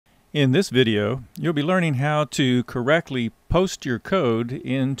In this video, you'll be learning how to correctly post your code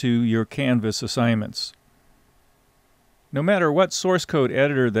into your Canvas assignments. No matter what source code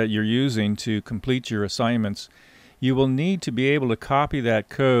editor that you're using to complete your assignments, you will need to be able to copy that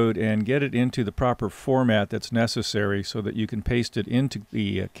code and get it into the proper format that's necessary so that you can paste it into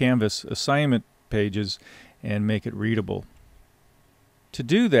the Canvas assignment pages and make it readable. To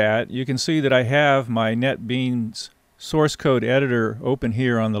do that, you can see that I have my NetBeans source code editor open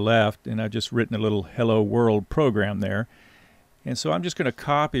here on the left, and I've just written a little hello world program there. And so I'm just going to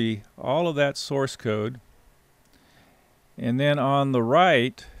copy all of that source code, and then on the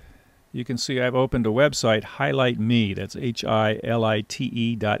right you can see I've opened a website, HighlightMe. That's HILITE.me.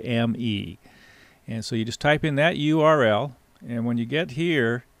 And so you just type in that URL, and when you get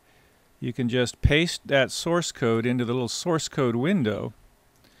here you can just paste that source code into the little source code window.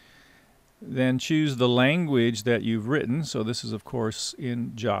 Then choose the language that you've written. So this is of course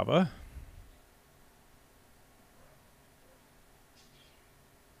in Java.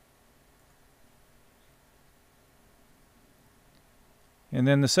 And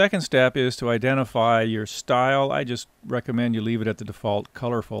then the second step is to identify your style. I just recommend you leave it at the default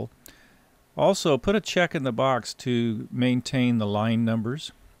colorful. Also put a check in the box to maintain the line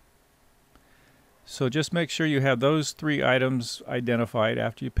numbers. So just make sure you have those three items identified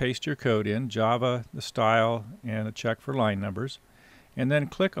after you paste your code in: Java, the style, and a check for line numbers. And then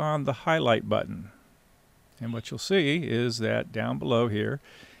click on the highlight button. And what you'll see is that down below here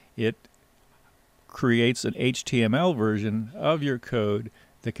it creates an HTML version of your code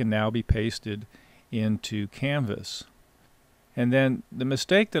that can now be pasted into Canvas. And then the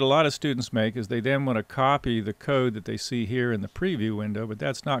mistake that a lot of students make is they then want to copy the code that they see here in the preview window, but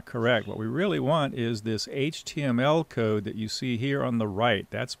that's not correct. What we really want is this HTML code that you see here on the right.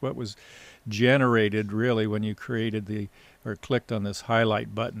 That's what was generated really when you created or clicked on this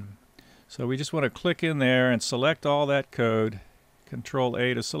highlight button. So we just want to click in there and select all that code, Control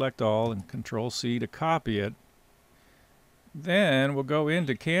A to select all, and Control C to copy it. Then we'll go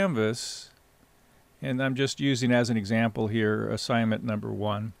into Canvas, and I'm just using as an example here assignment number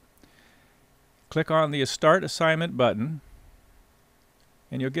 1. Click on the Start Assignment button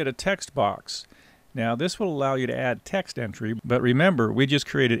and you'll get a text box. Now this will allow you to add text entry, but remember we just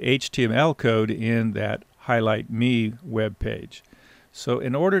created HTML code in that Highlight Me web page. So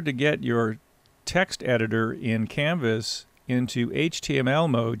in order to get your text editor in Canvas into HTML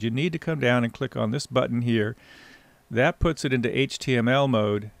mode, you need to come down and click on this button here. That puts it into HTML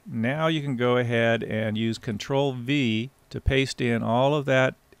mode. Now you can go ahead and use Control V to paste in all of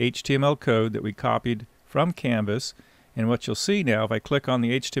that HTML code that we copied from Canvas. And what you'll see now, if I click on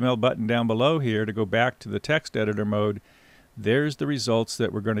the HTML button down below here to go back to the text editor mode, there's the results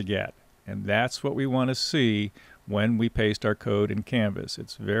that we're going to get. And that's what we want to see when we paste our code in Canvas.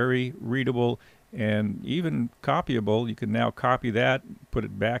 It's very readable and even copyable. You can now copy that, put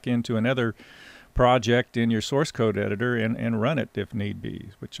it back into another project in your source code editor and run it if need be,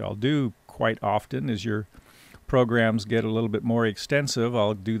 which I'll do quite often as your programs get a little bit more extensive.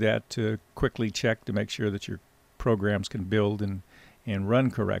 I'll do that to quickly check to make sure that your programs can build and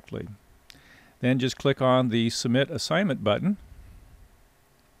run correctly. Then just click on the Submit Assignment button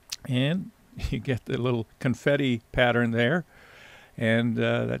and you get the little confetti pattern there, and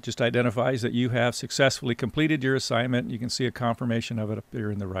that just identifies that you have successfully completed your assignment. You can see a confirmation of it up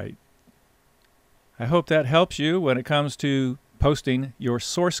there in the right. I hope that helps you when it comes to posting your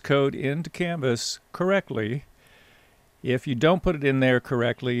source code into Canvas correctly. If you don't put it in there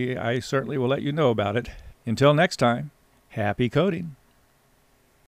correctly, I certainly will let you know about it. Until next time, happy coding.